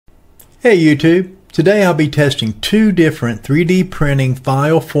Hey YouTube, today I'll be testing two different 3D printing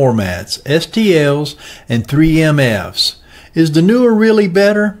file formats, STLs and 3MFs. Is the newer really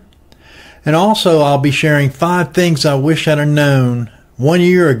better? And also I'll be sharing 5 things I wish I'd have known 1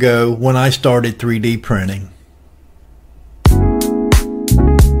 year ago when I started 3D printing.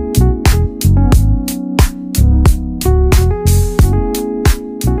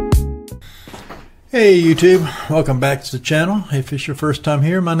 Hey YouTube, welcome back to the channel. If it's your first time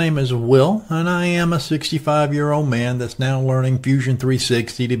here, my name is Will and I am a 65-year-old man that's now learning Fusion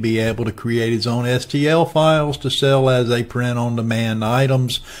 360 to be able to create his own STL files to sell as a print-on-demand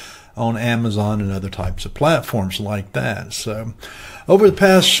items on Amazon and other types of platforms like that. So over the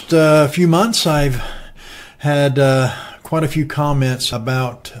past few months I've had quite a few comments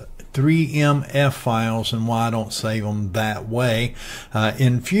about 3MF files and why I don't save them that way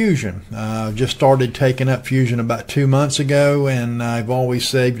in Fusion. Just started taking up Fusion about 2 months ago, and I've always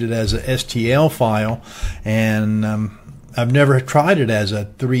saved it as a STL file, and I've never tried it as a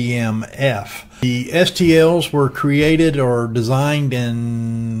 3MF. The STLs were created or designed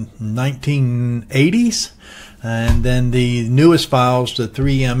in 1980s. And then the newest files, the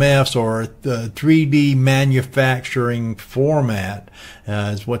 3MFs, or the 3D manufacturing format,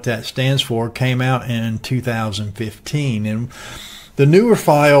 is what that stands for, came out in 2015. And the newer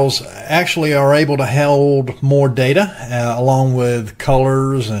files actually are able to hold more data, along with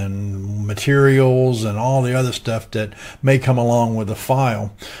colors and materials and all the other stuff that may come along with the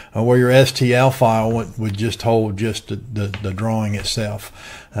file, where your STL file would just hold just the drawing itself.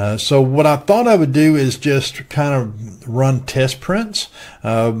 So what I thought I would do is just kind of run test prints.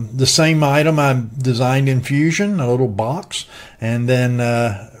 The same item I designed in Fusion, a little box, and then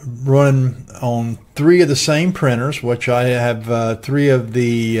run on 3 of the same printers, which I have 3 of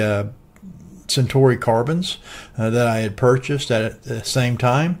the Centauri carbons that I had purchased at the same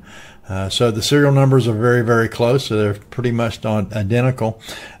time. So the serial numbers are very, very close, so they're pretty much identical.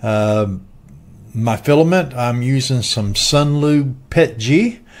 My filament, I'm using some Sunlube PET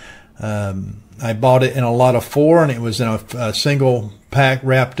G. I bought it in a lot of 4, and it was in a single pack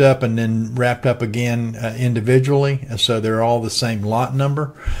wrapped up and then wrapped up again individually, so they're all the same lot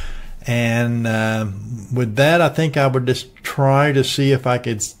number. And with that, I think I would just try to see if I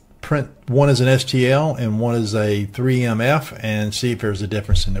could print one as an STL and one as a 3MF and see if there's a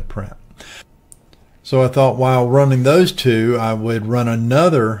difference in the print. So I thought while running those two, I would run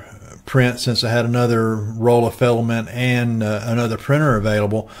another print. Since I had another roll of filament and another printer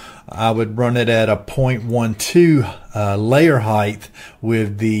available, I would run it at a 0.12 layer height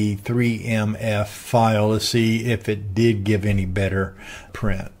with the 3MF file to see if it did give any better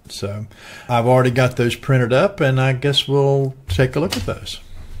print. So I've already got those printed up, and I guess we'll take a look at those.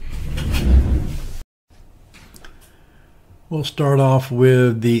 We'll start off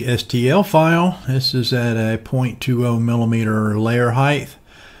with the STL file. This is at a 0.20 millimeter layer height.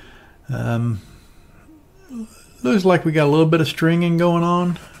 Looks like we got a little bit of stringing going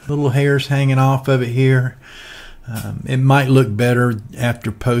on, little hairs hanging off of it here. It might look better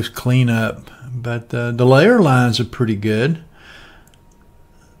after post cleanup, but the layer lines are pretty good.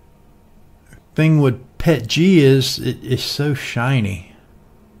 Thing with PET G is it's so shiny,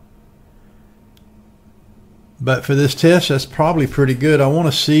 but for this test that's probably pretty good. I want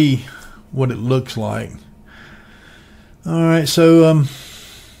to see what it looks like. Alright, so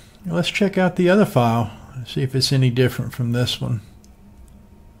let's check out the other file, see if it's any different from this one.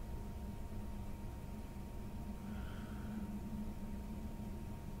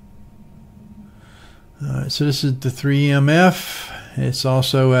 Alright, so this is the 3MF. It's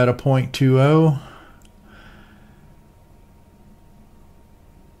also at a 0.20.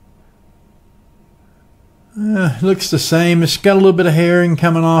 Looks the same. It's got a little bit of hairing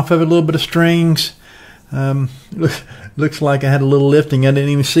coming off of it, a little bit of strings. Looks like I had a little lifting. I didn't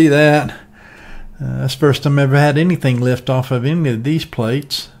even see that. That's the first time I ever had anything lift off of any of these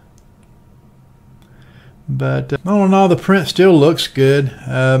plates. But all in all, the print still looks good.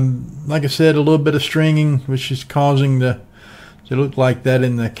 Like I said, a little bit of stringing, which is causing to look like that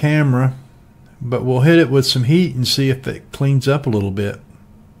in the camera. But we'll hit it with some heat and see if it cleans up a little bit.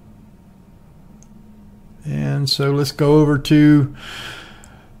 And so let's go over to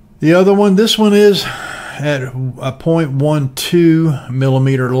the other one. This one is at a 0.12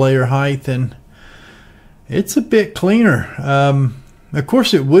 millimeter layer height, and it's a bit cleaner. Of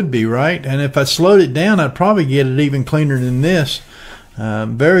course it would be, right? And if I slowed it down, I'd probably get it even cleaner than this.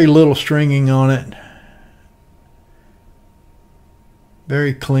 Very little stringing on it.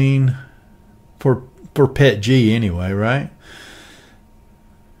 Very clean for PET G anyway, right?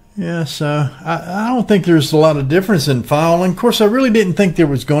 Yeah, so I don't think there's a lot of difference in filing. Of course, I really didn't think there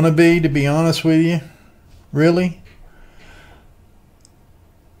was going to be honest with you. Really.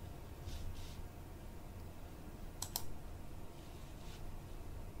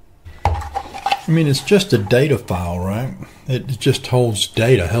 I mean, it's just a data file, right? It just holds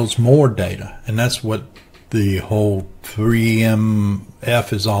data, holds more data. And that's what the whole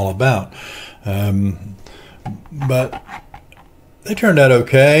 3MF is all about. But they turned out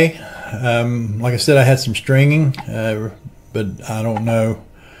okay. Like I said, I had some stringing, but I don't know.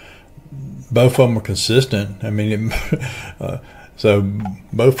 Both of them were consistent. I mean, so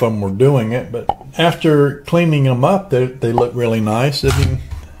both of them were doing it. But after cleaning them up, they look really nice. I mean,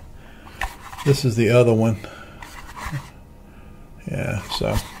 this is the other one. Yeah,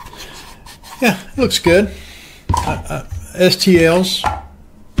 so yeah, it looks good. STLs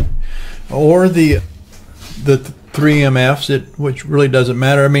or the 3MFs, which really doesn't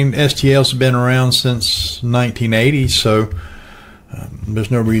matter. I mean, STLs have been around since 1980, so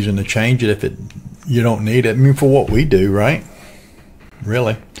there's no reason to change it if you don't need it. I mean, for what we do, right?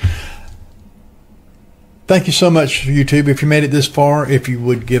 Really. Thank you so much, YouTube. If you made it this far, if you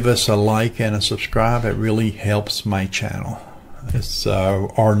would give us a like and a subscribe, it really helps my channel. It's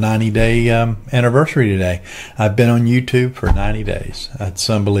our 90-day anniversary today. I've been on YouTube for 90 days. That's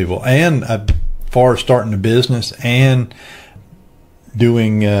unbelievable. And as far as starting a business and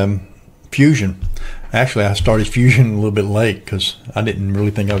doing Fusion. Actually, I started Fusion a little bit late because I didn't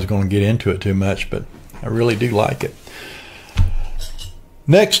really think I was going to get into it too much, but I really do like it.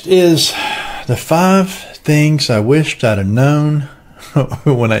 Next is the 5 things I wished I'd have known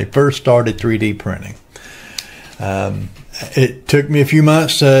when I first started 3D printing. It took me a few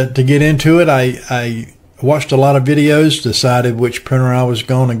months to get into it. I watched a lot of videos, decided which printer I was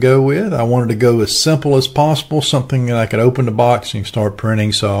going to go with. I wanted to go as simple as possible, something that I could open the box and start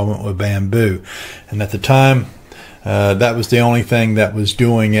printing, so I went with Bamboo. And at the time, that was the only thing that was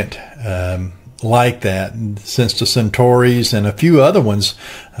doing it like that. And since the Centauris and a few other ones,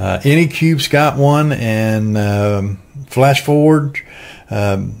 Anycube's got one, and Flash Forward,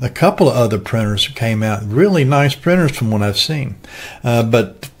 a couple of other printers came out, really nice printers from what I've seen.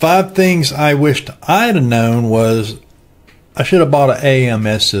 But 5 things I wished I'd have known was I should have bought an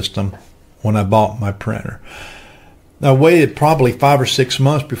AMS system when I bought my printer. I waited probably 5 or 6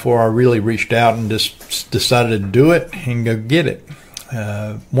 months before I really reached out and just decided to do it and go get it.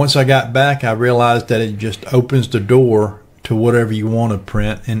 Once I got back, I realized that it just opens the door to whatever you want to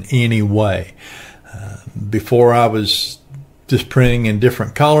print in any way. Before, I was just printing in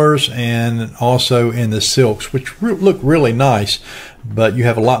different colors and also in the silks, which look really nice, but you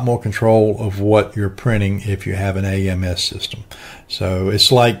have a lot more control of what you're printing if you have an AMS system. So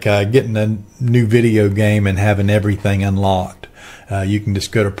it's like getting a new video game and having everything unlocked. You can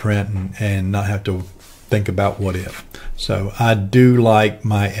just go to print and not have to think about what if. So I do like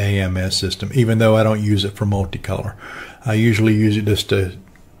my AMS system, even though I don't use it for multicolor. I usually use it just to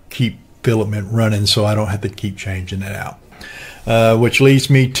keep filament running so I don't have to keep changing it out. Which leads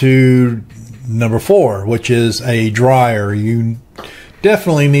me to number 4, which is a dryer. You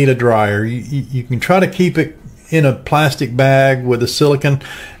definitely need a dryer. You can try to keep it in a plastic bag with a silicone,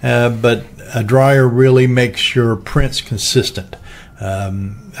 but a dryer really makes your prints consistent.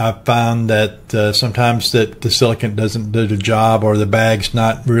 I found that sometimes that the silicone doesn't do the job, or the bag's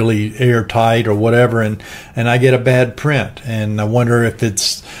not really airtight or whatever, and I get a bad print. And I wonder if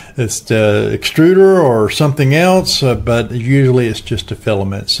it's the extruder or something else, but usually it's just a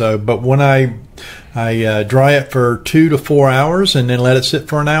filament. So, but when I dry it for 2 to 4 hours and then let it sit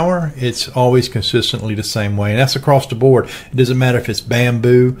for an hour, it's always consistently the same way. And that's across the board. It doesn't matter if it's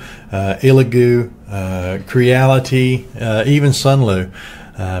Bamboo, Illigu, Creality, even Sunlu.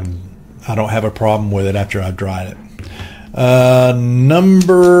 I don't have a problem with it after I've dried it.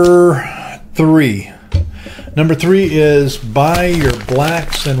 Number 3. Number 3 is buy your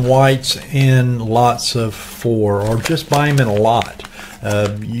blacks and whites in lots of 4, or just buy them in a lot.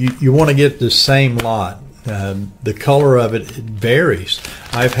 You want to get the same lot. The color of it varies.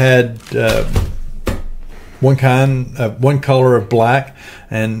 I've had one color of black,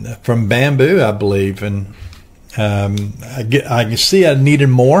 and from Bamboo, I believe, and I can see I needed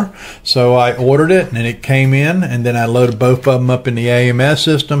more, so I ordered it, and it came in, and then I loaded both of them up in the AMS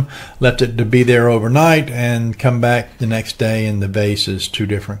system, left it to be there overnight, and come back the next day, and the vase is 2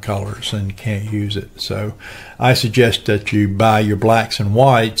 different colors and can't use it. So I suggest that you buy your blacks and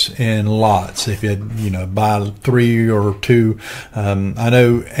whites in lots. If you buy 3 or 2, I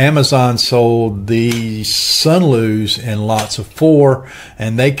know Amazon sold the Sunloos in lots of 4,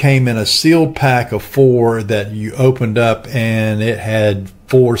 and they came in a sealed pack of 4 that you opened up, and it had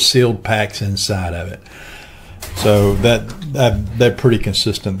 4 sealed packs inside of it. So they're pretty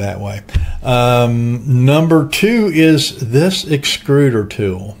consistent that way. Number 2 is this extruder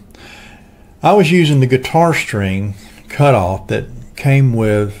tool. I was using the guitar string cutoff that came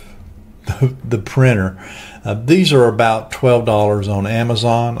with the printer. These are about $12 on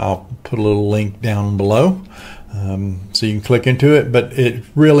Amazon. I'll put a little link down below so you can click into it, but it's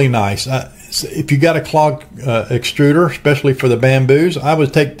really nice. If you got a clogged extruder, especially for the bamboos, I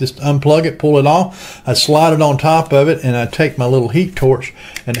would take this, unplug it, pull it off, I'd slide it on top of it, and I'd take my little heat torch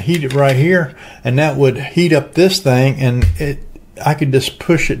and heat it right here, and that would heat up this thing, and I could just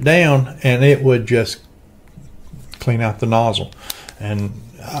push it down and it would just clean out the nozzle. And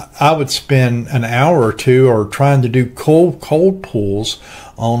I would spend an hour or 2 or trying to do cold pulls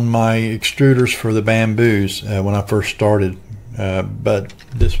on my extruders for the bamboos when I first started, but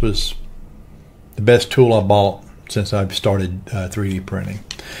this was the best tool I bought since I've started 3D printing.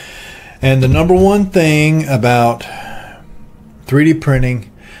 And the number one thing about 3D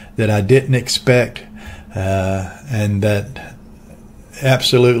printing that I didn't expect and that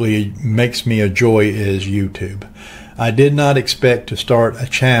absolutely makes me a joy is YouTube. I did not expect to start a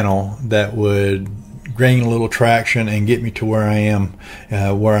channel that would gain a little traction and get me to where I am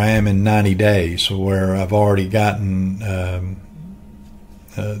in 90 days, where I've already gotten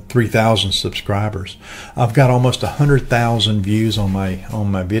 3,000 subscribers. I've got almost 100,000 views on my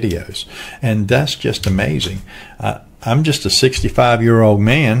videos, and that's just amazing. I'm just a 65-year-old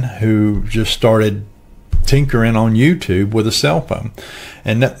man who just started tinkering on YouTube with a cell phone,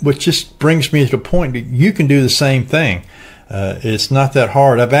 and which just brings me to the point that you can do the same thing. It's not that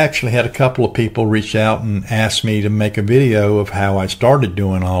hard. I've actually had a couple of people reach out and ask me to make a video of how I started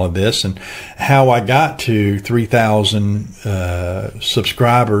doing all of this and how I got to 3,000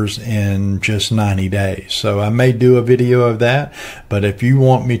 subscribers in just 90 days. So I may do a video of that, but if you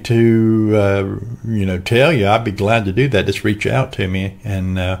want me to, tell you, I'd be glad to do that. Just reach out to me,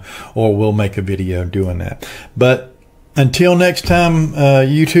 and or we'll make a video doing that. But until next time,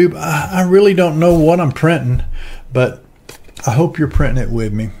 YouTube, I really don't know what I'm printing, but I hope you're printing it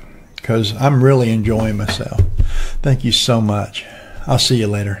with me, because I'm really enjoying myself. Thank you so much. I'll see you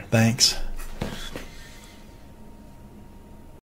later. Thanks.